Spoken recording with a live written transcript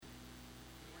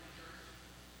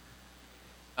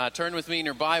Turn with me in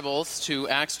your Bibles to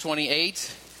Acts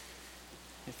 28.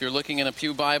 If you're looking in a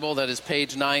pew Bible, that is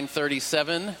page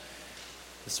 937.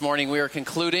 This morning we are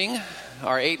concluding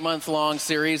our 8-month-long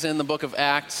series in the book of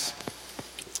Acts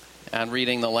and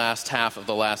reading the last half of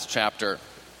the last chapter.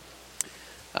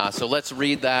 So let's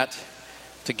read that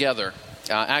together.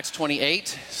 Acts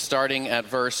 28, starting at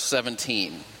verse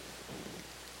 17.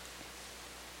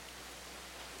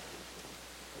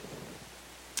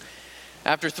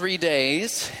 After 3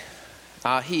 days,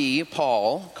 he,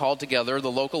 Paul, called together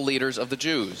the local leaders of the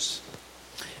Jews.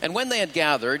 And when they had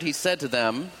gathered, he said to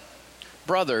them,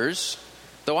 "Brothers,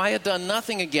 though I had done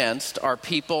nothing against our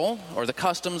people or the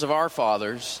customs of our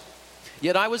fathers,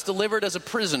 yet I was delivered as a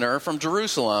prisoner from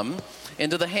Jerusalem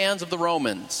into the hands of the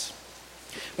Romans.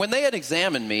 When they had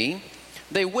examined me,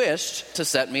 they wished to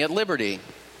set me at liberty,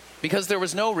 because there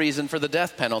was no reason for the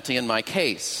death penalty in my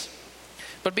case.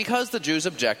 But because the Jews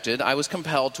objected, I was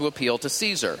compelled to appeal to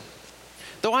Caesar,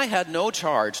 though I had no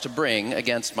charge to bring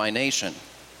against my nation.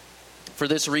 For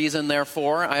this reason,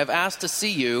 therefore, I have asked to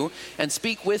see you and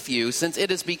speak with you, since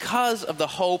it is because of the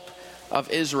hope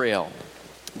of Israel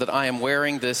that I am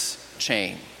wearing this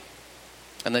chain."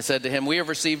 And they said to him, "We have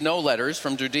received no letters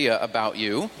from Judea about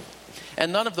you,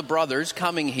 and none of the brothers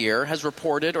coming here has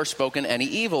reported or spoken any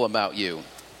evil about you.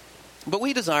 But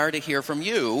we desire to hear from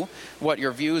you what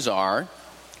your views are.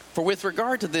 For with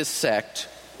regard to this sect,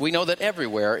 we know that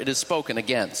everywhere it is spoken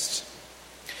against."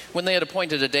 When they had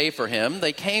appointed a day for him,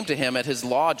 they came to him at his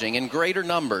lodging in greater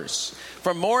numbers.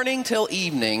 From morning till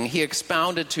evening he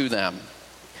expounded to them,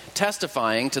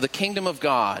 testifying to the kingdom of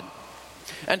God,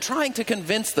 and trying to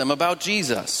convince them about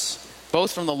Jesus,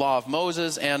 both from the law of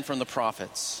Moses and from the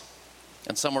prophets.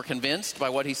 And some were convinced by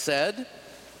what he said,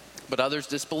 but others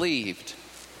disbelieved.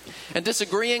 And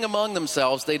disagreeing among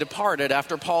themselves, they departed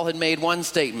after Paul had made one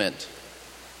statement: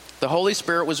 "The Holy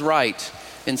Spirit was right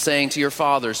in saying to your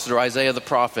fathers through Isaiah the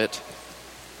prophet,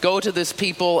 'Go to this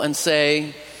people and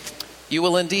say, you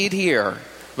will indeed hear,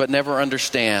 but never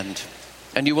understand,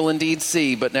 and you will indeed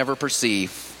see, but never perceive.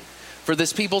 For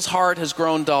this people's heart has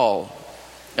grown dull,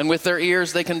 and with their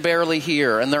ears they can barely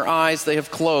hear, and their eyes they have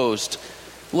closed,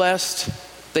 lest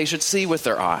they should see with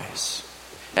their eyes,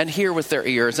 and hear with their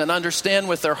ears, and understand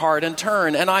with their heart, and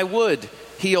turn, and I would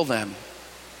heal them.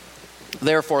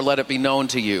 Therefore let it be known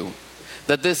to you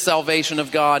that this salvation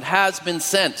of God has been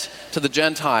sent to the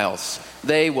Gentiles.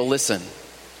 They will listen.'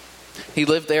 He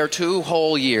lived there 2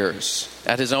 whole years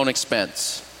at his own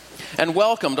expense, and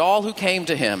welcomed all who came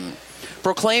to him,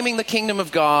 proclaiming the kingdom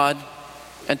of God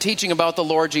and teaching about the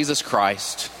Lord Jesus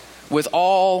Christ with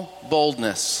all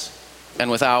boldness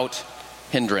and without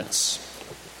hindrance."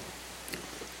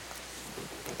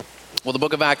 Well, the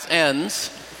book of Acts ends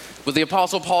with the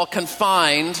Apostle Paul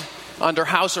confined under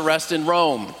house arrest in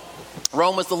Rome.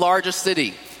 Rome was the largest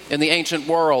city in the ancient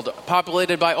world,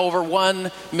 populated by over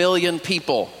 1 million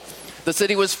people. The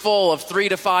city was full of 3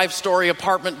 to 5 story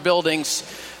apartment buildings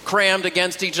crammed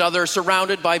against each other,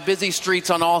 surrounded by busy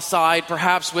streets on all sides,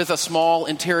 perhaps with a small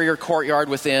interior courtyard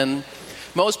within.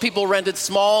 Most people rented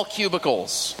small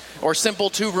cubicles or simple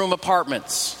 2-room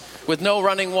apartments with no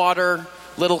running water,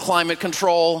 little climate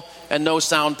control, and no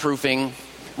soundproofing.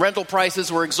 Rental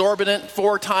prices were exorbitant,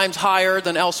 4 times higher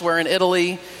than elsewhere in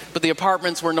Italy, but the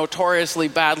apartments were notoriously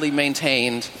badly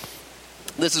maintained.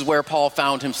 This is where Paul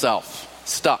found himself,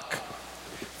 stuck.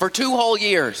 For 2 whole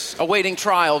years, awaiting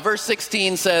trial. Verse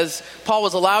 16 says, Paul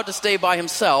was allowed to stay by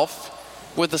himself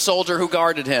with the soldier who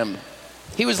guarded him.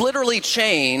 He was literally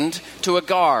chained to a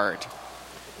guard.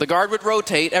 The guard would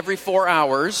rotate every 4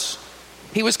 hours.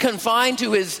 He was confined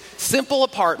to his simple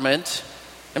apartment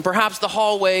and perhaps the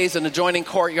hallways and adjoining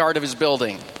courtyard of his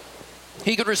building.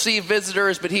 He could receive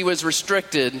visitors, but he was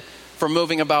restricted from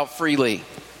moving about freely.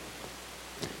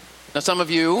 Now, some of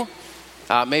you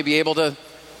may be able to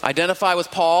identify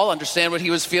with Paul, understand what he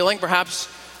was feeling. Perhaps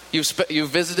you've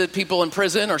visited people in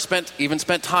prison or spent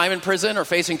time in prison or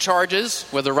facing charges,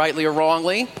 whether rightly or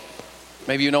wrongly.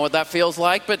 Maybe you know what that feels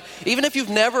like. But even if you've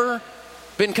never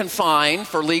been confined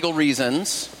for legal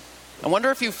reasons, I wonder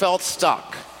if you felt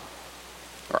stuck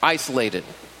or isolated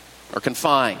or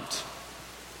confined.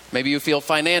 Maybe you feel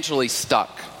financially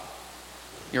stuck.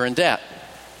 You're in debt,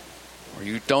 or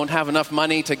you don't have enough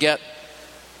money to get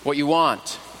what you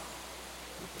want.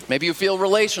 Maybe you feel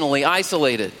relationally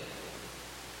isolated.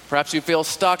 Perhaps you feel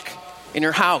stuck in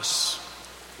your house,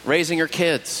 raising your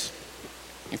kids.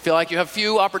 You feel like you have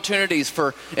few opportunities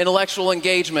for intellectual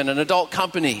engagement and adult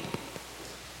company.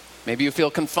 Maybe you feel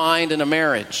confined in a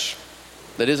marriage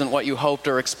that isn't what you hoped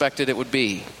or expected it would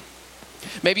be.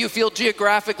 Maybe you feel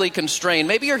geographically constrained.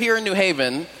 Maybe you're here in New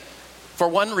Haven for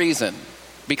one reason,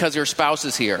 because your spouse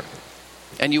is here.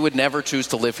 and you would never choose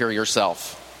to live here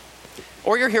yourself.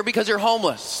 Or you're here because you're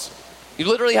homeless. You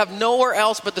literally have nowhere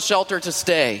else but the shelter to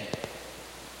stay.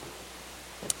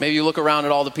 Maybe you look around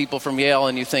at all the people from Yale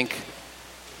and you think,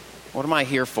 what am I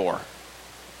here for?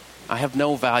 I have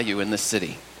no value in this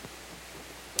city.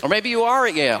 Or maybe you are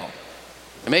at Yale,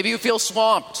 and maybe you feel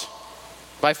swamped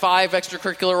by 5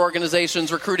 extracurricular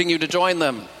organizations recruiting you to join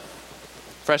them.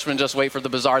 Freshmen just wait for the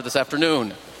bazaar this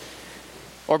afternoon.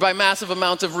 Or by massive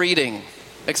amounts of reading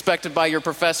expected by your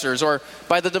professors, or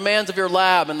by the demands of your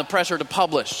lab and the pressure to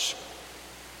publish.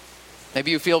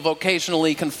 Maybe you feel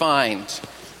vocationally confined.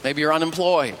 Maybe you're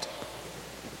unemployed.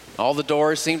 All the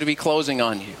doors seem to be closing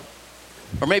on you.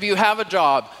 Or maybe you have a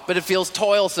job, but it feels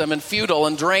toilsome and futile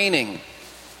and draining.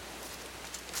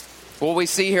 What we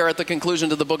see here at the conclusion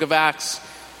to the book of Acts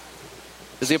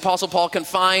is the Apostle Paul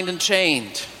confined and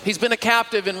chained. He's been a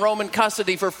captive in Roman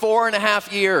custody for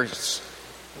 4.5 years.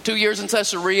 2 years in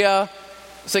Caesarea,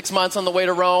 6 months on the way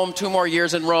to Rome, 2 more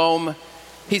years in Rome.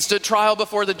 He stood trial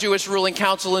before the Jewish ruling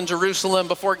council in Jerusalem,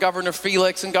 before Governor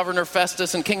Felix and Governor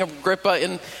Festus and King Agrippa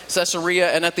in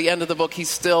Caesarea, and at the end of the book, he's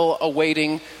still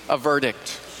awaiting a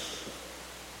verdict.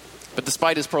 But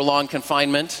despite his prolonged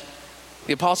confinement,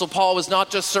 the Apostle Paul was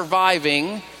not just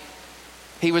surviving,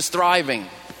 he was thriving.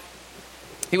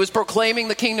 He was proclaiming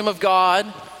the kingdom of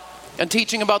God and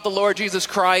teaching about the Lord Jesus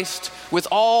Christ with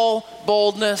all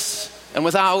boldness and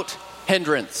without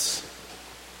hindrance.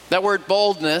 That word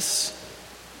boldness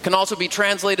can also be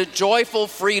translated joyful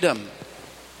freedom.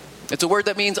 It's a word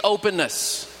that means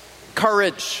openness,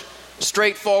 courage,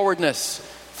 straightforwardness,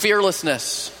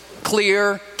 fearlessness,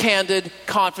 clear, candid,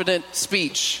 confident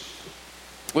speech.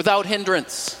 Without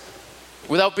hindrance,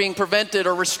 without being prevented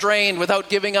or restrained, without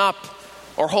giving up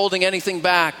or holding anything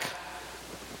back.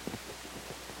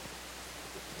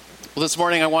 Well, this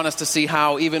morning I want us to see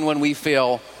how even when we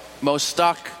feel most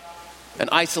stuck and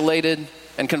isolated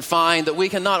and confined, that we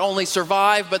can not only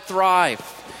survive but thrive.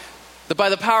 That by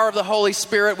the power of the Holy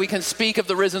Spirit we can speak of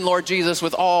the risen Lord Jesus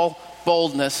with all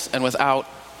boldness and without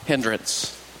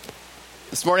hindrance.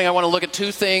 This morning I want to look at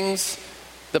 2 things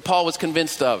that Paul was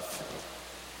convinced of.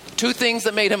 2 things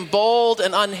that made him bold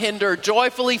and unhindered,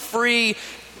 joyfully free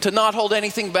to not hold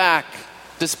anything back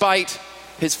despite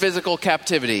his physical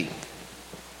captivity.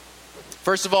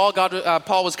 First of all,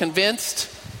 Paul was convinced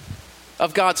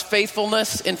of God's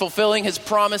faithfulness in fulfilling his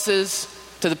promises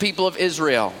to the people of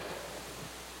Israel.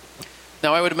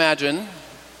 Now, I would imagine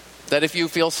that if you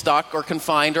feel stuck or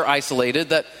confined or isolated,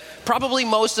 that probably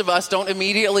most of us don't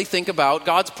immediately think about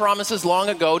God's promises long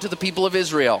ago to the people of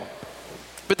Israel.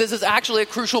 But this is actually a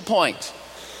crucial point.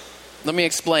 Let me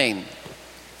explain.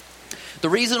 The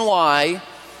reason why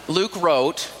Luke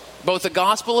wrote both the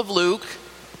Gospel of Luke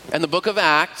and the book of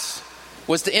Acts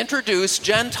was to introduce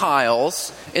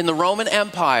Gentiles in the Roman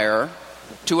Empire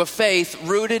to a faith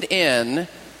rooted in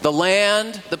the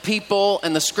land, the people,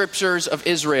 and the scriptures of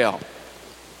Israel.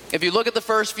 If you look at the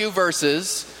first few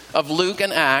verses of Luke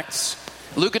and Acts,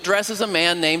 Luke addresses a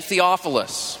man named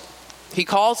Theophilus. He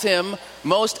calls him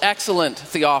most excellent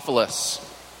Theophilus.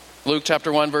 Luke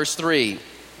chapter 1, verse 3,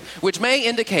 which may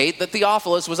indicate that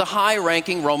Theophilus was a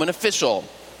high-ranking Roman official,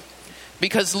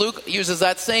 because Luke uses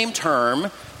that same term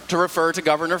to refer to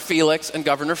Governor Felix and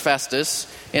Governor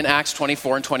Festus in Acts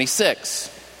 24 and 26.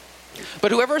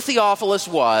 But whoever Theophilus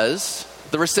was,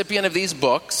 the recipient of these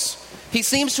books, he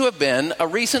seems to have been a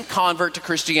recent convert to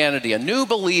Christianity, a new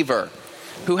believer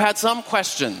who had some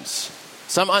questions,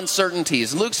 some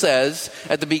uncertainties. Luke says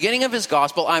at the beginning of his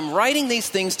gospel, I'm writing these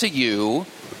things to you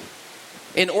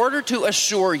in order to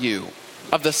assure you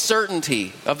of the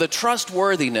certainty, of the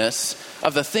trustworthiness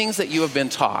of the things that you have been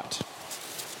taught.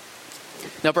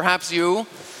 Now, perhaps you,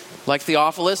 like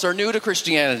Theophilus, are new to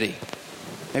Christianity.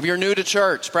 Maybe you're new to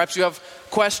church. Perhaps you have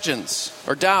questions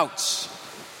or doubts.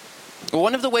 Well,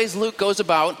 one of the ways Luke goes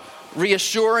about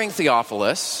reassuring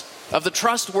Theophilus of the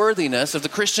trustworthiness of the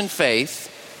Christian faith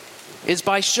is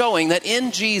by showing that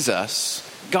in Jesus,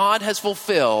 God has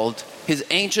fulfilled his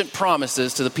ancient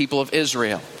promises to the people of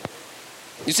Israel.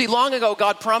 You see, long ago,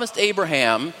 God promised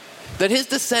Abraham that his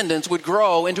descendants would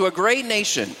grow into a great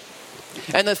nation,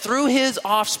 and that through his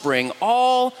offspring,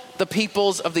 all the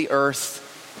peoples of the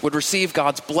earth would receive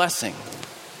God's blessing.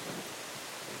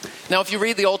 Now, if you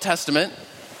read the Old Testament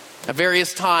at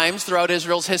various times throughout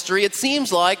Israel's history, it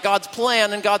seems like God's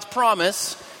plan and God's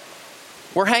promise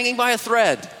were hanging by a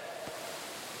thread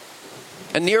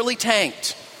and nearly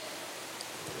tanked.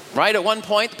 Right? At one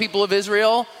point, the people of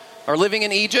Israel are living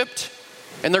in Egypt,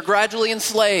 and they're gradually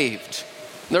enslaved.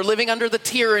 They're living under the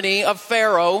tyranny of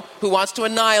Pharaoh, who wants to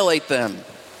annihilate them.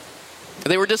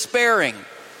 They were despairing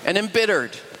and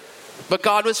embittered, but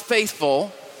God was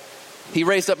faithful, he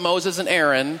raised up Moses and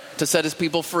Aaron to set his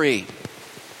people free.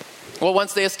 Well,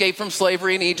 once they escaped from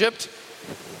slavery in Egypt,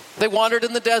 they wandered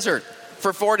in the desert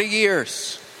for 40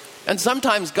 years. And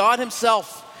sometimes God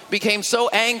himself became so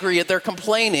angry at their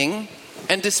complaining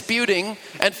and disputing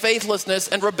and faithlessness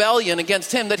and rebellion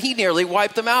against him that he nearly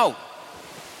wiped them out.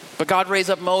 But God raised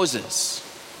up Moses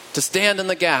to stand in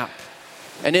the gap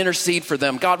and intercede for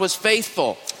them. God was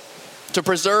faithful to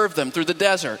preserve them through the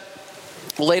desert.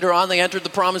 Later on, they entered the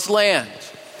promised land.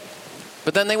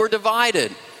 But then they were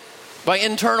divided by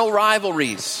internal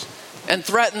rivalries and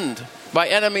threatened by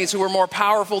enemies who were more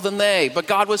powerful than they. But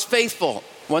God was faithful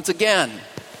once again.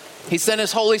 He sent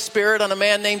his Holy Spirit on a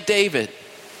man named David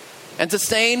and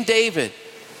sustained David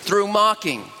through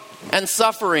mocking and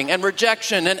suffering and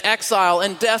rejection and exile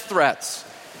and death threats.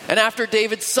 And after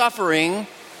David's suffering,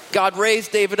 God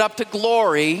raised David up to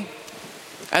glory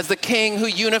as the king who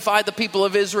unified the people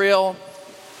of Israel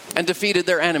and defeated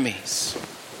their enemies.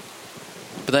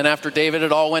 But then after David,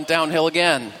 it all went downhill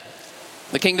again.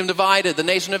 The kingdom divided. The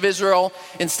nation of Israel,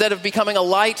 instead of becoming a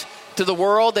light to the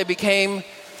world, they became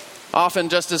often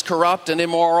just as corrupt and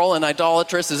immoral and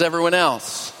idolatrous as everyone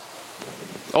else.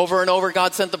 Over and over,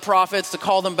 God sent the prophets to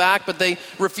call them back, but they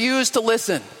refused to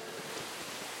listen.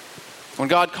 When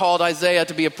God called Isaiah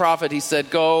to be a prophet, he said,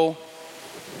 "Go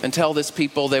and tell this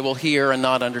people they will hear and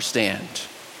not understand.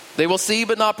 They will see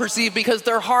but not perceive, because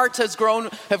their hearts have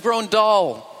grown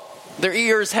dull, their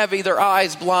ears heavy, their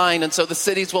eyes blind, and so the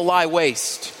cities will lie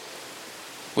waste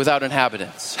without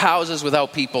inhabitants, houses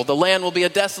without people. The land will be a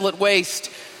desolate waste."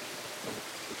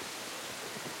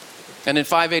 And in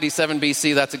 587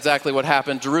 BC, that's exactly what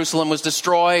happened. Jerusalem was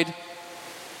destroyed.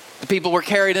 The people were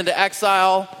carried into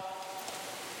exile.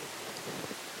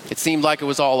 It seemed like it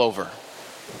was all over.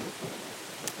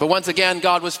 But once again,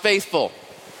 God was faithful.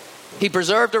 He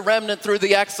preserved a remnant through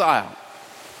the exile.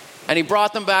 And he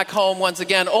brought them back home once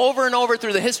again. Over and over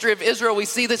through the history of Israel, we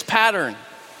see this pattern.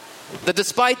 That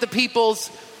despite the people's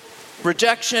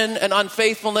rejection and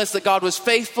unfaithfulness, that God was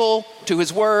faithful to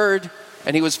his word,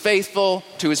 and he was faithful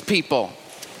to his people.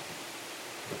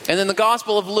 And in the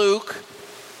Gospel of Luke,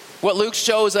 what Luke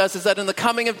shows us is that in the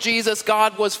coming of Jesus,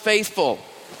 God was faithful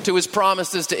to his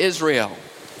promises to Israel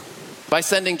by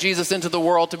sending Jesus into the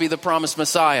world to be the promised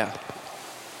Messiah.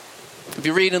 If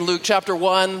you read in Luke chapter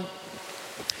 1,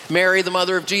 Mary, the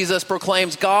mother of Jesus,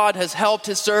 proclaims, "God has helped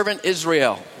his servant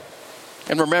Israel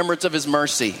in remembrance of his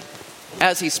mercy,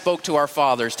 as he spoke to our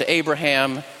fathers, to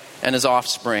Abraham and his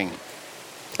offspring."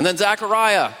 And then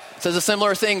Zechariah says a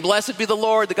similar thing. "Blessed be the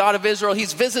Lord, the God of Israel.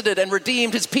 He's visited and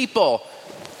redeemed his people.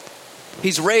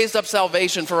 He's raised up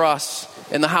salvation for us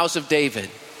in the house of David,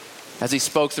 as he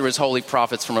spoke through his holy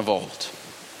prophets from of old."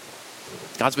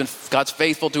 God's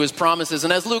faithful to his promises.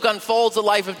 And as Luke unfolds the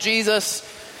life of Jesus,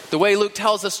 the way Luke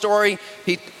tells the story,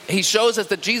 he shows us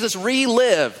that Jesus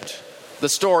relived the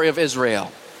story of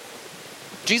Israel.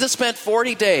 Jesus spent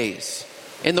 40 days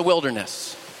in the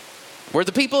wilderness, where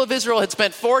the people of Israel had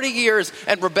spent 40 years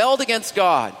and rebelled against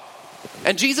God.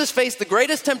 And Jesus faced the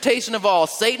greatest temptation of all,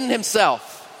 Satan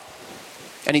himself.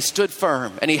 And he stood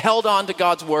firm, and he held on to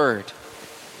God's word.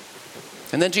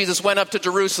 And then Jesus went up to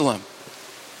Jerusalem,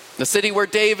 the city where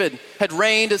David had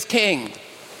reigned as king.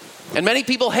 And many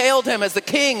people hailed him as the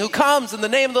king who comes in the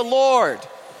name of the Lord.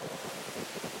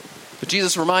 But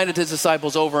Jesus reminded his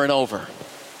disciples over and over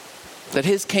that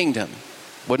his kingdom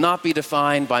would not be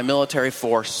defined by military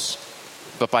force,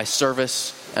 but by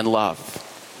service and love.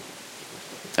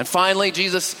 And finally,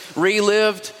 Jesus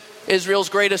relived Israel's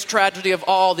greatest tragedy of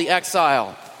all, the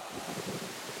exile.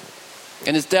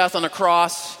 In his death on a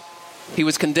cross, he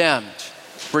was condemned,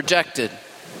 rejected,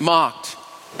 mocked,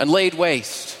 and laid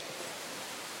waste,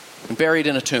 and buried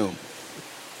in a tomb.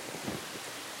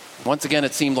 Once again,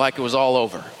 it seemed like it was all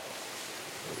over.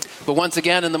 But once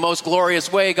again, in the most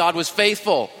glorious way, God was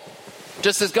faithful.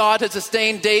 Just as God had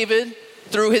sustained David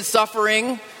through his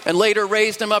suffering and later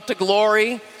raised him up to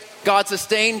glory, God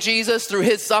sustained Jesus through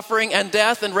his suffering and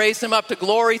death and raised him up to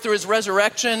glory through his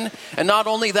resurrection. And not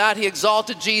only that, he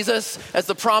exalted Jesus as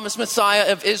the promised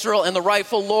Messiah of Israel and the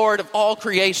rightful Lord of all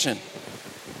creation,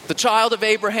 the child of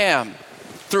Abraham,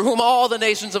 through whom all the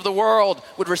nations of the world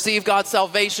would receive God's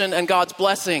salvation and God's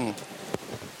blessing.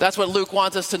 That's what Luke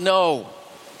wants us to know.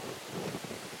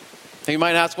 And you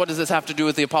might ask, what does this have to do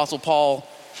with the Apostle Paul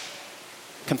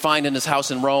confined in his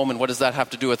house in Rome, and what does that have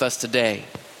to do with us today?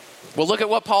 Well, look at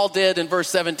what Paul did in verse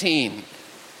 17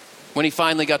 when he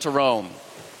finally got to Rome.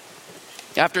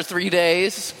 After 3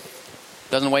 days,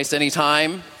 doesn't waste any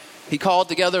time, he called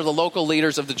together the local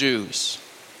leaders of the Jews.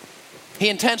 He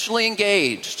intentionally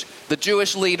engaged the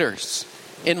Jewish leaders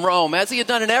in Rome, as he had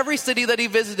done in every city that he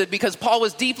visited, because Paul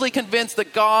was deeply convinced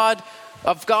that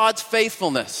God's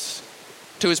faithfulness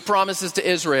to his promises to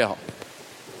Israel.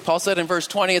 Paul said in verse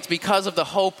 20, it's because of the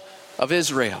hope of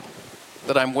Israel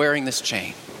that I'm wearing this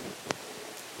chain.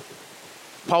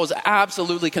 Paul was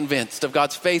absolutely convinced of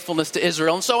God's faithfulness to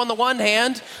Israel. And so on the one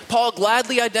hand, Paul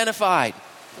gladly identified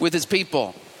with his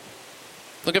people.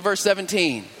 Look at verse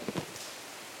 17.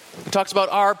 He talks about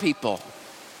our people,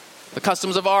 the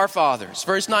customs of our fathers.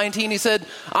 Verse 19, he said,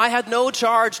 I had no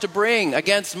charge to bring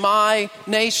against my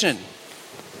nation.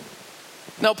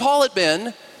 Now, Paul had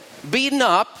been beaten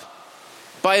up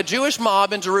by a Jewish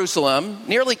mob in Jerusalem,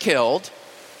 nearly killed,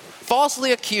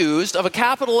 falsely accused of a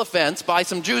capital offense by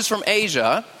some Jews from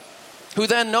Asia, who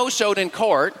then no-showed in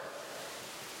court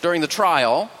during the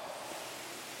trial.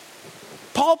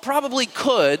 Paul probably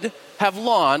could have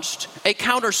launched a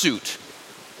countersuit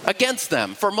against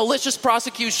them for malicious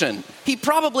prosecution. He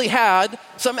probably had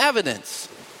some evidence.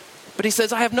 But he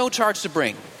says, I have no charge to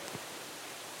bring.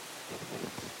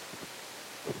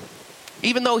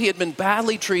 Even though he had been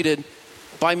badly treated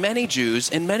by many Jews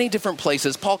in many different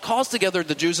places, Paul calls together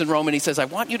the Jews in Rome and he says, I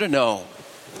want you to know,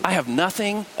 I have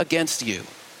nothing against you.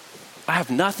 I have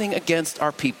nothing against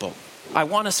our people. I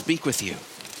want to speak with you.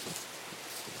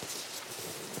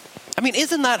 I mean,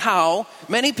 isn't that how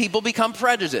many people become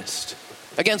prejudiced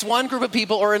against one group of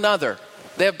people or another?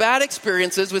 They have bad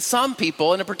experiences with some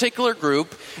people in a particular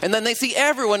group, and then they see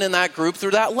everyone in that group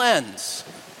through that lens.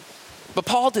 But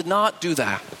Paul did not do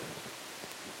that.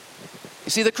 You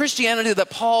see, the Christianity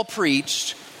that Paul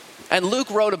preached and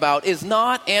Luke wrote about is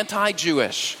not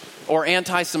anti-Jewish or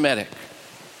anti-Semitic.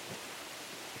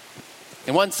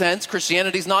 In one sense,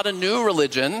 Christianity is not a new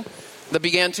religion that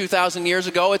began 2,000 years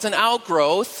ago. It's an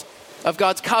outgrowth of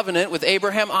God's covenant with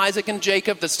Abraham, Isaac, and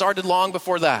Jacob that started long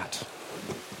before that.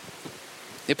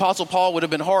 The Apostle Paul would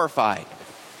have been horrified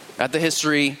at the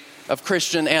history of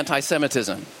Christian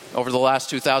anti-Semitism over the last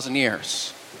 2,000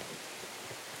 years.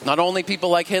 Not only people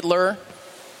like Hitler,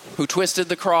 who twisted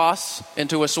the cross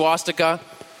into a swastika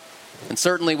and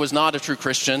certainly was not a true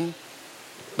Christian,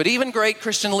 but even great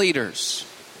Christian leaders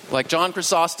like John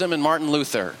Chrysostom and Martin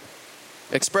Luther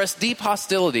expressed deep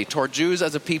hostility toward Jews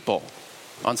as a people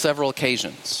on several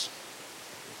occasions.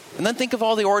 And then think of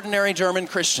all the ordinary German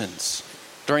Christians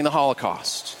during the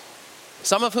Holocaust,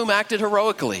 some of whom acted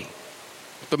heroically,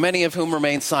 but many of whom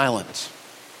remained silent.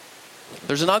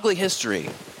 There's an ugly history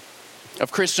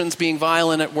of Christians being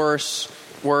violent at worst,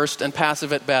 and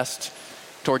passive at best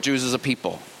toward Jews as a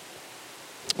people.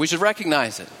 We should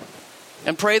recognize it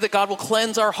and pray that God will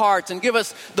cleanse our hearts and give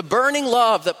us the burning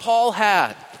love that Paul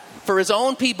had for his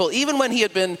own people, even when he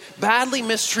had been badly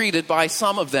mistreated by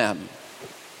some of them.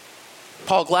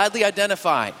 Paul gladly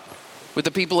identified with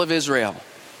the people of Israel.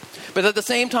 But at the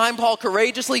same time, Paul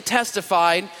courageously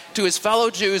testified to his fellow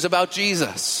Jews about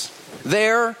Jesus,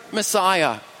 their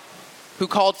Messiah, who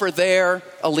called for their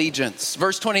allegiance.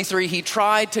 Verse 23, he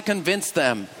tried to convince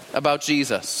them about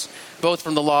Jesus, both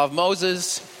from the law of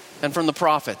Moses and from the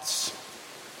prophets.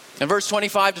 In verse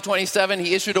 25 to 27,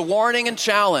 he issued a warning and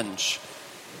challenge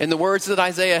in the words that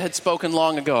Isaiah had spoken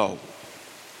long ago.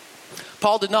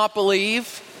 Paul did not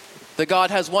believe that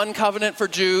God has one covenant for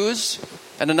Jews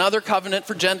and another covenant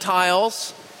for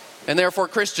Gentiles, and therefore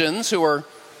Christians who are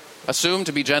assumed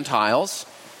to be Gentiles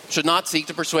should not seek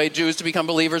to persuade Jews to become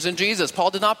believers in Jesus. Paul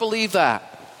did not believe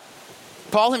that.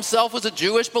 Paul himself was a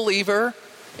Jewish believer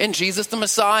in Jesus the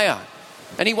Messiah,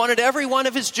 and he wanted every one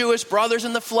of his Jewish brothers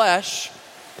in the flesh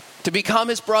to become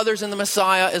his brothers in the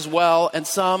Messiah as well, and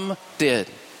some did.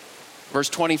 Verse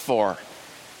 24,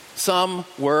 some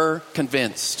were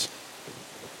convinced.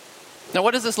 Now,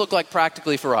 what does this look like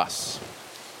practically for us?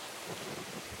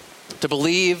 To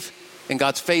believe in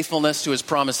God's faithfulness to his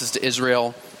promises to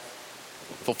Israel,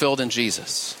 fulfilled in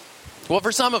Jesus. Well,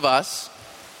 for some of us,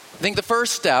 I think the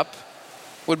first step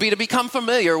would be to become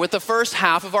familiar with the first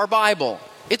half of our Bible.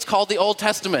 It's called the Old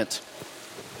Testament.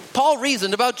 Paul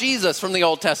reasoned about Jesus from the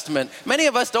Old Testament. Many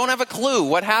of us don't have a clue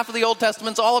what half of the Old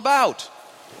Testament's all about.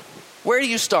 Where do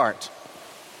you start?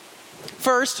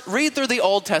 First, read through the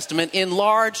Old Testament in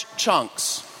large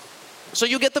chunks, so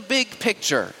you get the big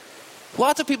picture.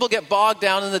 Lots of people get bogged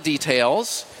down in the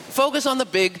details. Focus on the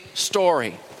big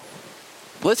story.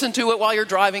 Listen to it while you're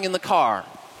driving in the car.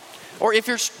 Or if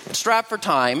you're strapped for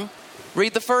time,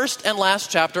 read the first and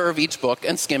last chapter of each book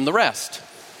and skim the rest.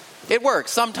 It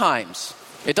works sometimes.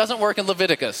 It doesn't work in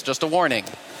Leviticus, just a warning.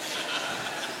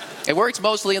 It works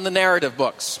mostly in the narrative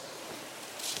books.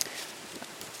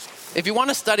 If you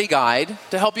want a study guide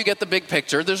to help you get the big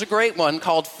picture, there's a great one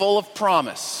called Full of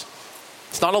Promise.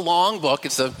 It's not a long book,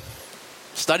 it's a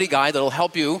study guide that'll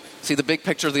help you see the big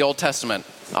picture of the Old Testament.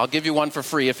 I'll give you one for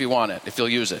free if you want it, if you'll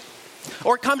use it.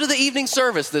 Or come to the evening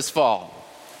service this fall.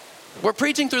 We're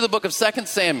preaching through the book of 2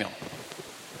 Samuel.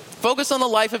 Focus on the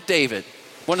life of David,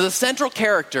 one of the central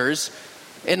characters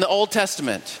in the Old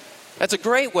Testament. That's a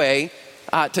great way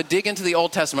to dig into the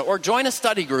Old Testament. Or join a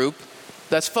study group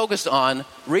that's focused on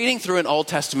reading through an Old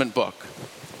Testament book.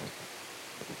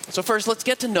 So first, let's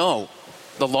get to know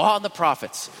the law and the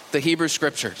prophets, the Hebrew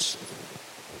Scriptures.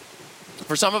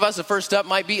 For some of us, the first step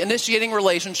might be initiating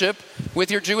relationship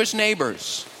with your Jewish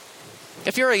neighbors.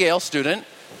 If you're a Yale student,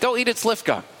 go eat at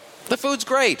Slivka. The food's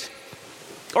great.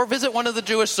 Or visit one of the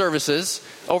Jewish services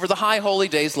over the high holy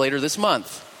days later this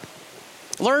month.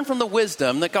 Learn from the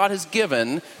wisdom that God has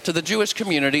given to the Jewish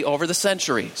community over the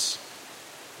centuries.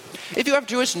 If you have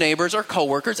Jewish neighbors or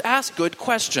coworkers, ask good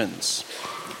questions.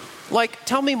 Like,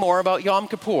 tell me more about Yom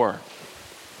Kippur,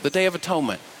 the Day of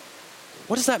Atonement.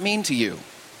 What does that mean to you?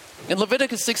 In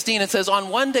Leviticus 16, it says, on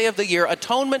one day of the year,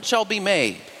 atonement shall be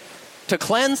made to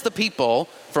cleanse the people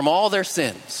from all their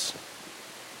sins.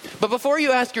 But before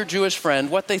you ask your Jewish friend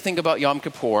what they think about Yom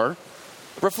Kippur,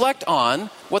 reflect on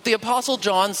what the Apostle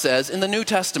John says in the New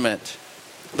Testament.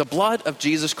 The blood of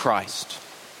Jesus Christ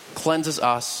cleanses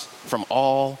us from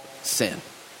all sin.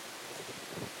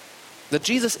 That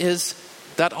Jesus is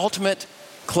that ultimate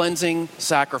cleansing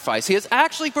sacrifice. He has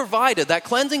actually provided that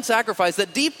cleansing sacrifice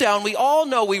that deep down we all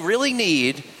know we really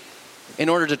need in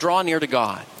order to draw near to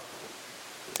God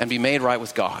and be made right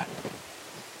with God.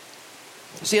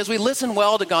 See, as we listen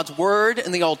well to God's word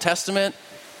in the Old Testament,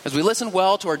 as we listen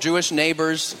well to our Jewish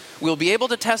neighbors, we'll be able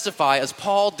to testify, as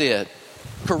Paul did,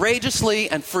 courageously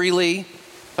and freely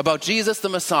about Jesus the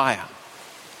Messiah,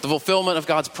 the fulfillment of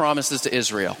God's promises to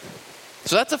Israel.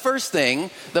 So that's the first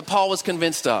thing that Paul was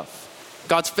convinced of,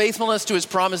 God's faithfulness to his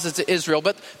promises to Israel.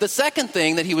 But the second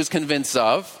thing that he was convinced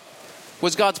of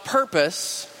was God's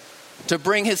purpose to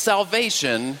bring his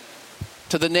salvation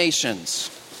to the nations.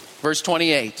 Verse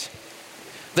 28.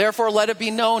 Therefore, let it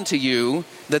be known to you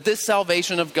that this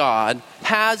salvation of God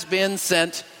has been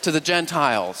sent to the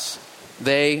Gentiles.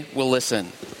 They will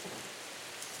listen.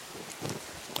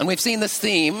 And we've seen this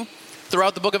theme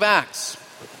throughout the book of Acts.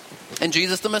 In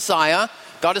Jesus the Messiah,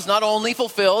 God has not only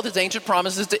fulfilled his ancient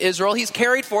promises to Israel, he's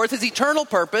carried forth his eternal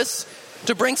purpose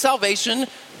to bring salvation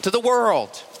to the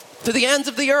world, to the ends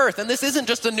of the earth. And this isn't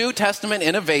just a New Testament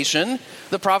innovation.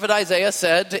 The prophet Isaiah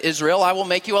said to Israel, I will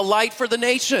make you a light for the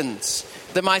nations,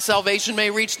 that my salvation may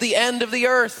reach the end of the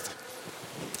earth.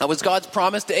 That was God's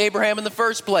promise to Abraham in the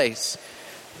first place.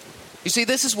 You see,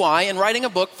 this is why in writing a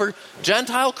book for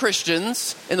Gentile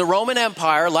Christians in the Roman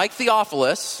Empire, like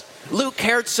Theophilus, Luke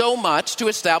cared so much to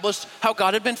establish how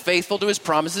God had been faithful to his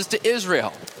promises to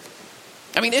Israel.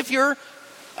 I mean, if you're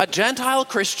a Gentile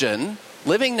Christian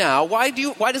living now, why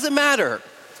does it matter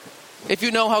if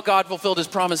you know how God fulfilled his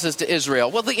promises to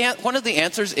Israel? Well, one of the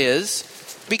answers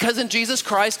is because in Jesus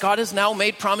Christ, God has now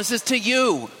made promises to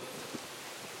you,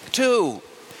 too.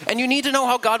 And you need to know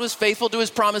how God was faithful to his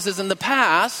promises in the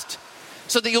past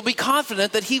so that you'll be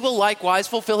confident that he will likewise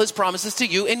fulfill his promises to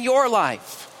you in your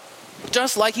life,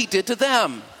 just like he did to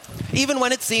them, even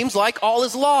when it seems like all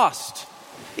is lost,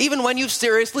 even when you've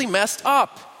seriously messed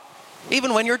up,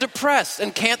 even when you're depressed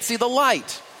and can't see the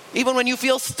light, even when you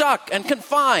feel stuck and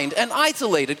confined and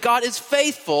isolated. God is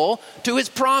faithful to his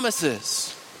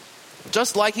promises,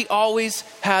 just like he always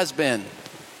has been.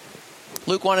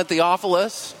 Luke wanted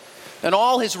Theophilus and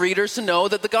all his readers to know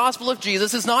that the gospel of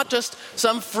Jesus is not just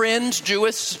some fringe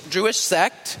Jewish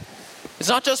sect. It's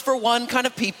not just for one kind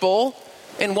of people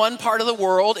in one part of the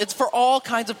world. It's for all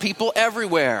kinds of people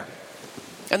everywhere.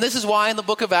 And this is why in the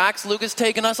book of Acts, Luke has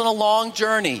taken us on a long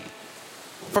journey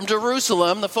from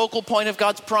Jerusalem, the focal point of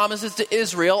God's promises to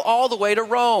Israel, all the way to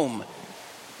Rome,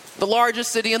 the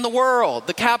largest city in the world,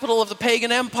 the capital of the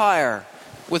pagan empire,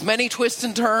 with many twists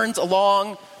and turns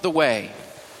along the way.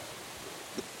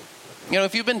 You know,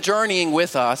 if you've been journeying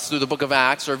with us through the book of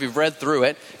Acts, or if you've read through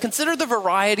it, consider the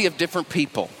variety of different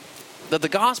people that the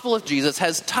gospel of Jesus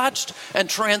has touched and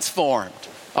transformed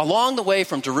along the way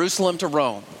from Jerusalem to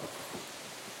Rome.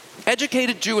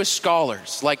 Educated Jewish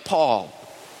scholars like Paul,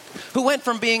 who went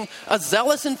from being a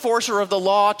zealous enforcer of the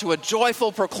law to a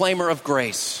joyful proclaimer of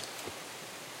grace.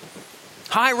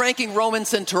 High-ranking Roman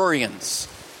centurions,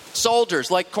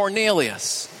 soldiers like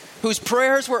Cornelius, whose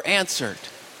prayers were answered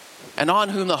and on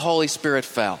whom the Holy Spirit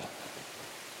fell.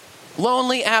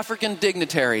 Lonely African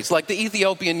dignitaries like the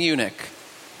Ethiopian eunuch,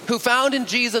 who found in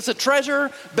Jesus a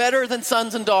treasure better than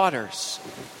sons and daughters,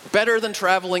 better than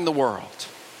traveling the world.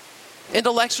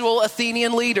 Intellectual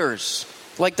Athenian leaders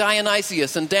like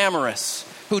Dionysius and Damaris,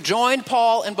 who joined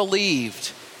Paul and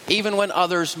believed even when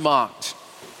others mocked.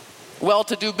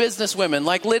 well-to-do businesswomen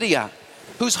like Lydia,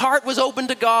 whose heart was open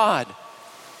to God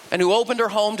and who opened her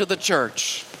home to the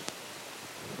church.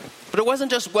 But it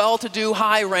wasn't just well-to-do,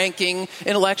 high-ranking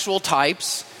intellectual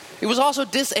types. It was also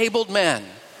disabled men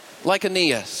like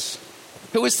Aeneas,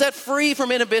 who was set free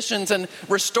from inhibitions and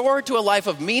restored to a life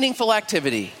of meaningful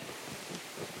activity.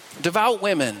 Devout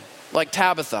women like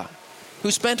Tabitha,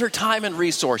 who spent her time and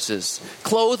resources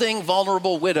clothing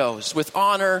vulnerable widows with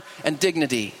honor and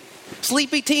dignity.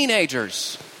 Sleepy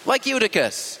teenagers like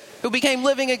Eutychus, who became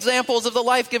living examples of the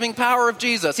life-giving power of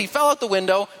Jesus. He fell out the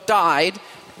window, died,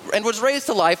 and was raised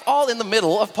to life, all in the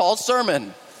middle of Paul's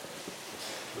sermon.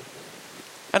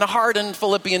 And a hardened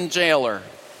Philippian jailer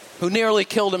who nearly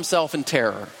killed himself in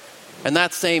terror, and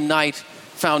that same night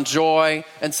found joy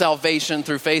and salvation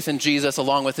through faith in Jesus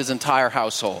along with his entire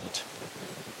household.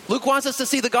 Luke wants us to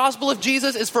see the gospel of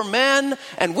Jesus is for men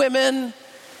and women,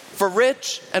 for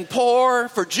rich and poor,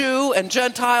 for Jew and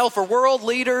Gentile, for world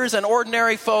leaders and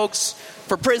ordinary folks,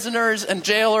 for prisoners and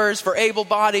jailers, for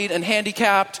able-bodied and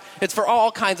handicapped. It's for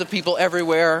all kinds of people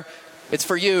everywhere. It's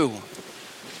for you.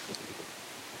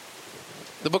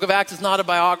 The book of Acts is not a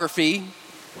biography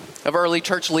of early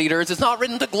church leaders. It's not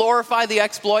written to glorify the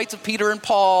exploits of Peter and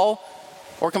Paul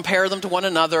or compare them to one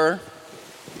another.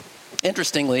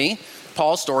 Interestingly,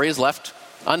 Paul's story is left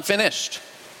unfinished.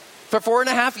 For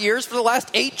 4.5 years, for the last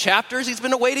 8 chapters, he's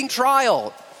been awaiting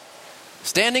trial.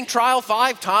 Standing trial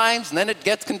 5 times, and then it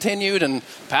gets continued and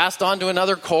passed on to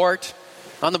another court.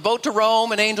 On the boat to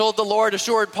Rome, an angel of the Lord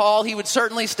assured Paul he would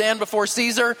certainly stand before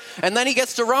Caesar, and then he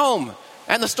gets to Rome,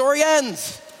 and the story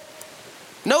ends.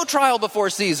 No trial before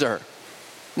Caesar.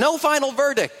 No final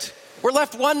verdict. We're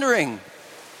left wondering,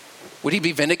 would he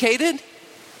be vindicated?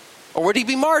 Or would he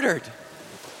be martyred?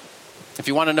 If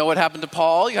you want to know what happened to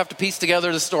Paul, you have to piece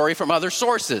together the story from other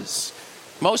sources.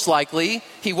 Most likely,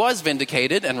 he was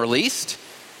vindicated and released,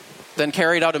 then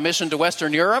carried out a mission to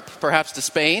Western Europe, perhaps to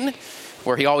Spain,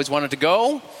 where he always wanted to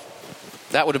go.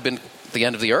 That would have been the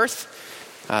end of the earth.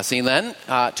 Seen then.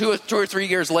 2 or 3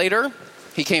 years later,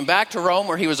 he came back to Rome,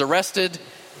 where he was arrested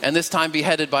and this time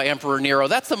beheaded by Emperor Nero.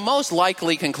 That's the most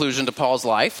likely conclusion to Paul's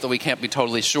life, though we can't be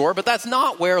totally sure, but that's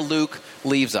not where Luke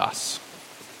leaves us.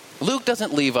 Luke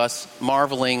doesn't leave us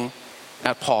marveling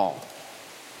at Paul.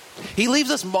 He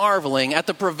leaves us marveling at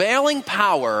the prevailing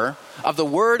power of the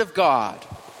Word of God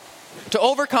to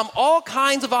overcome all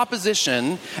kinds of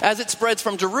opposition as it spreads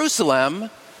from Jerusalem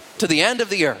to the end of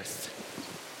the earth.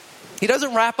 He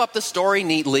doesn't wrap up the story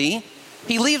neatly.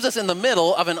 He leaves us in the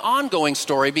middle of an ongoing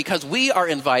story because we are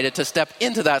invited to step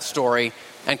into that story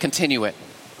and continue it.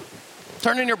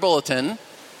 Turn in your bulletin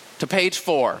to page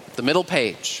 4, the middle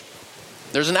page.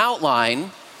 There's an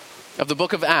outline of the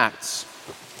book of Acts.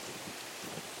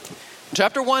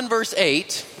 Chapter 1, verse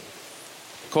 8,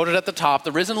 quoted at the top,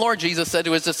 the risen Lord Jesus said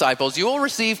to his disciples, "You will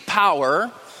receive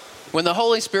power when the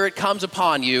Holy Spirit comes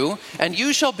upon you, and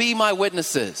you shall be my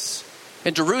witnesses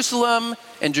in Jerusalem,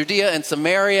 in Judea and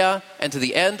Samaria, and to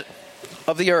the end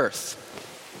of the earth."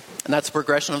 And that's the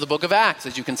progression of the book of Acts,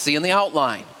 as you can see in the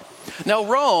outline. Now,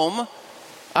 Rome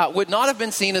would not have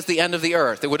been seen as the end of the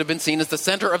earth. It would have been seen as the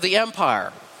center of the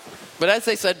empire. But as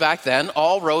they said back then,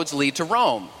 all roads lead to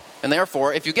Rome. And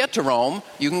therefore, if you get to Rome,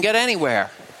 you can get anywhere.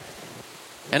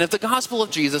 And if the gospel of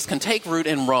Jesus can take root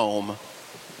in Rome,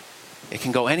 it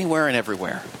can go anywhere and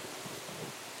everywhere.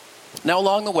 Now,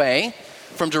 along the way,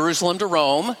 from Jerusalem to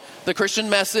Rome, the Christian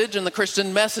message and the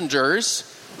Christian messengers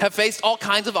have faced all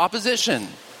kinds of opposition,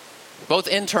 both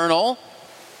internal,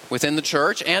 within the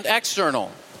church, and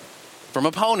external, from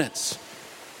opponents.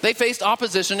 They faced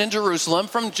opposition in Jerusalem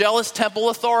from jealous temple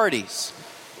authorities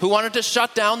who wanted to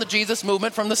shut down the Jesus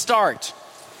movement from the start,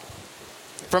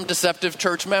 from deceptive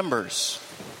church members,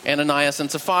 Ananias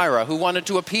and Sapphira, who wanted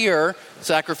to appear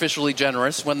sacrificially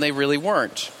generous when they really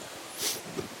weren't,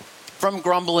 from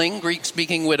grumbling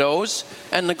Greek-speaking widows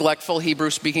and neglectful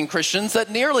Hebrew-speaking Christians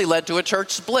that nearly led to a church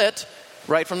split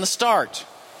right from the start,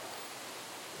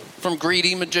 from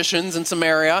greedy magicians in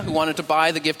Samaria who wanted to buy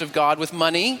the gift of God with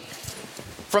money,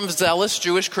 from zealous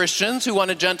Jewish Christians who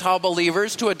wanted Gentile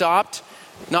believers to adopt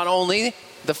not only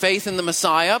the faith in the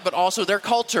Messiah, but also their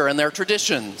culture and their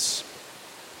traditions,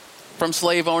 from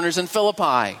slave owners in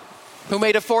Philippi who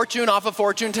made a fortune off a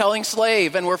fortune-telling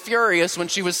slave and were furious when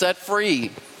she was set free,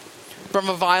 from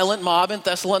a violent mob in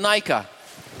Thessalonica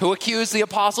who accused the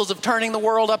apostles of turning the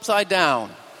world upside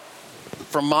down,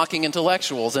 from mocking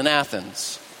intellectuals in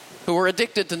Athens who were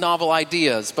addicted to novel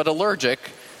ideas but allergic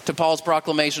to Paul's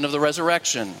proclamation of the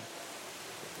resurrection,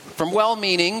 from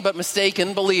well-meaning but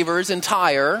mistaken believers in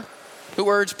Tyre who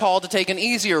urged Paul to take an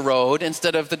easier road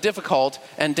instead of the difficult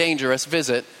and dangerous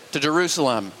visit to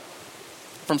Jerusalem,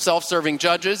 from self-serving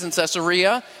judges in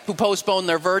Caesarea who postponed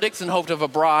their verdicts in hope of a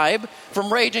bribe,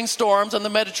 from raging storms on the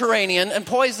Mediterranean and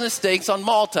poisonous snakes on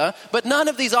Malta, but none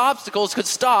of these obstacles could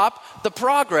stop the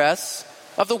progress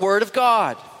of the Word of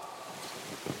God.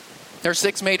 There are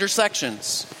 6 major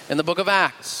sections in the book of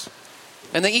Acts,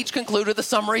 and they each conclude with a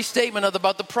summary statement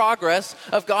about the progress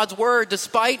of God's Word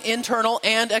despite internal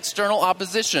and external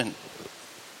opposition.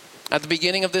 At the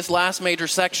beginning of this last major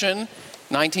section,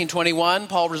 1921,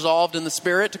 Paul resolved in the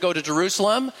Spirit to go to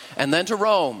Jerusalem and then to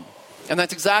Rome. And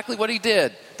that's exactly what he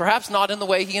did. Perhaps not in the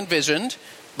way he envisioned,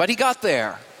 but he got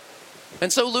there.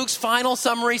 And so Luke's final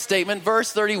summary statement,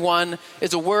 verse 31,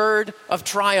 is a word of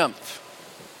triumph.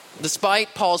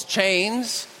 Despite Paul's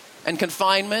chains and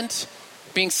confinement,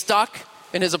 being stuck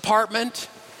in his apartment,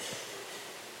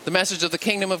 the message of the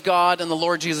kingdom of God and the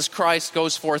Lord Jesus Christ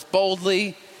goes forth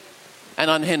boldly and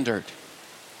unhindered.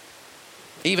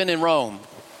 Even in Rome,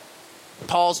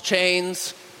 Paul's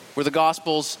chains were the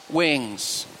gospel's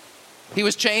wings. He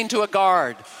was chained to a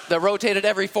guard that rotated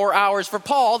every 4 hours. For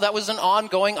Paul, that was an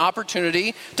ongoing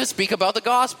opportunity to speak about the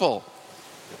gospel.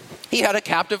 He had a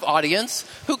captive audience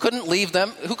who couldn't leave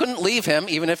him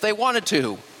even if they wanted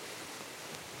to.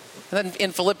 And then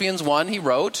in Philippians 1, he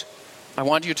wrote, "I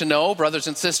want you to know, brothers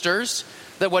and sisters,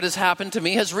 that what has happened to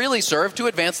me has really served to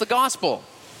advance the gospel.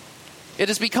 It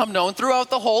has become known throughout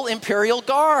the whole imperial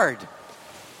guard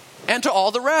and to all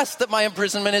the rest that my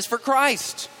imprisonment is for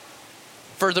Christ.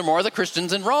 Furthermore, the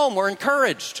Christians in Rome were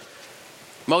encouraged.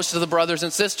 Most of the brothers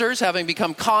and sisters, having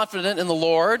become confident in the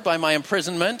Lord by my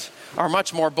imprisonment, are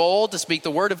much more bold to speak the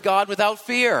word of God without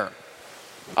fear.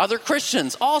 Other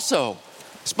Christians also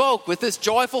spoke with this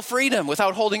joyful freedom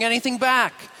without holding anything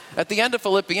back." At the end of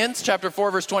Philippians chapter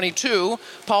 4, verse 22,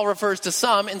 Paul refers to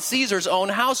some in Caesar's own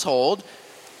household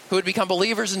who had become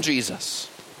believers in Jesus.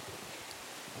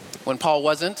 When Paul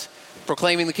wasn't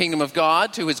proclaiming the kingdom of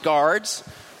God to his guards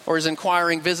or his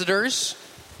inquiring visitors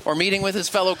or meeting with his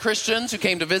fellow Christians who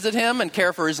came to visit him and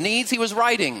care for his needs, he was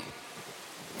writing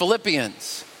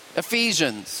Philippians,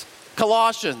 Ephesians,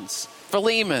 Colossians,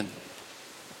 Philemon.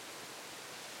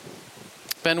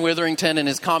 Ben Witherington, in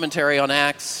his commentary on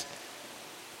Acts,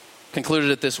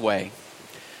 concluded it this way: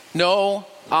 "No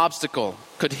obstacle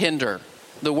could hinder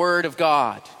the word of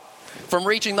God from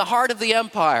reaching the heart of the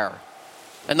empire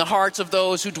and the hearts of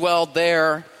those who dwelled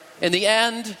there. In the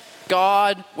end,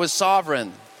 God was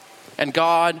sovereign and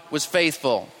God was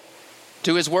faithful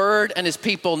to his word and his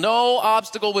people. No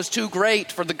obstacle was too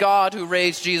great for the God who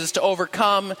raised Jesus to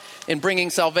overcome in bringing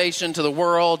salvation to the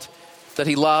world that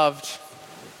he loved."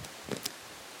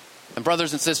 And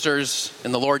brothers and sisters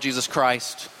in the Lord Jesus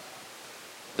Christ,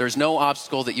 there is no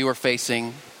obstacle that you are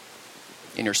facing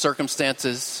in your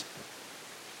circumstances,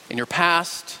 in your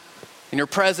past, in your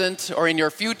present, or in your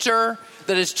future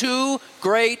that is too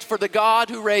great for the God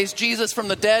who raised Jesus from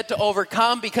the dead to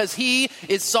overcome, because he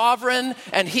is sovereign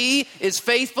and he is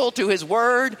faithful to his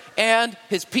word and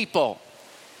his people.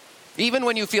 Even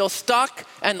when you feel stuck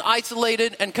and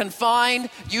isolated and confined,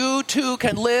 you too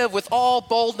can live with all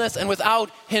boldness and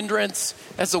without hindrance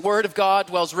as the word of God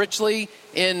dwells richly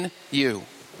in you.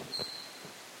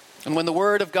 And when the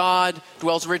word of God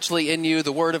dwells richly in you,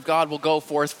 the word of God will go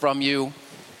forth from you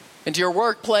into your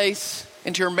workplace,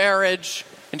 into your marriage,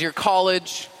 into your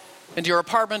college, into your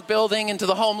apartment building, into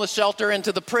the homeless shelter,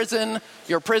 into the prison,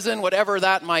 your prison, whatever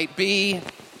that might be.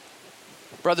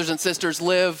 Brothers and sisters,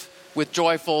 live with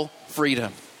joyful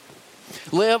freedom.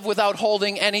 Live without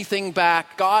holding anything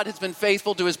back. God has been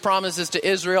faithful to his promises to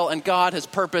Israel, and God has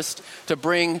purposed to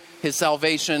bring his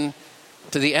salvation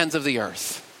to the ends of the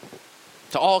earth,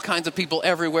 to all kinds of people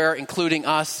everywhere, including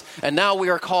us. And now we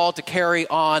are called to carry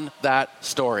on that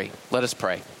story. Let us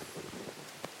pray.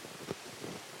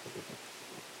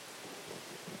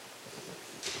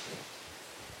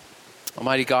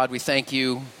 Almighty God, we thank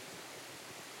you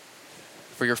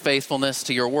for your faithfulness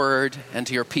to your word and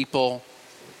to your people,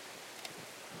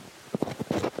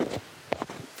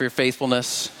 for your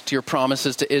faithfulness to your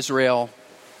promises to Israel,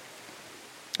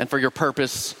 and for your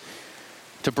purpose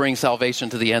to bring salvation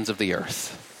to the ends of the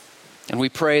earth. And we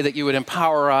pray that you would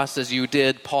empower us as you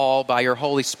did Paul by your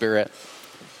Holy Spirit,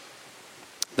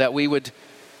 that we would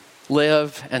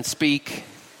live and speak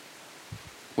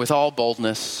with all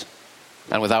boldness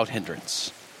and without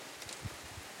hindrance.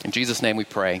 In Jesus' name we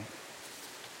pray.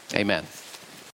 Amen.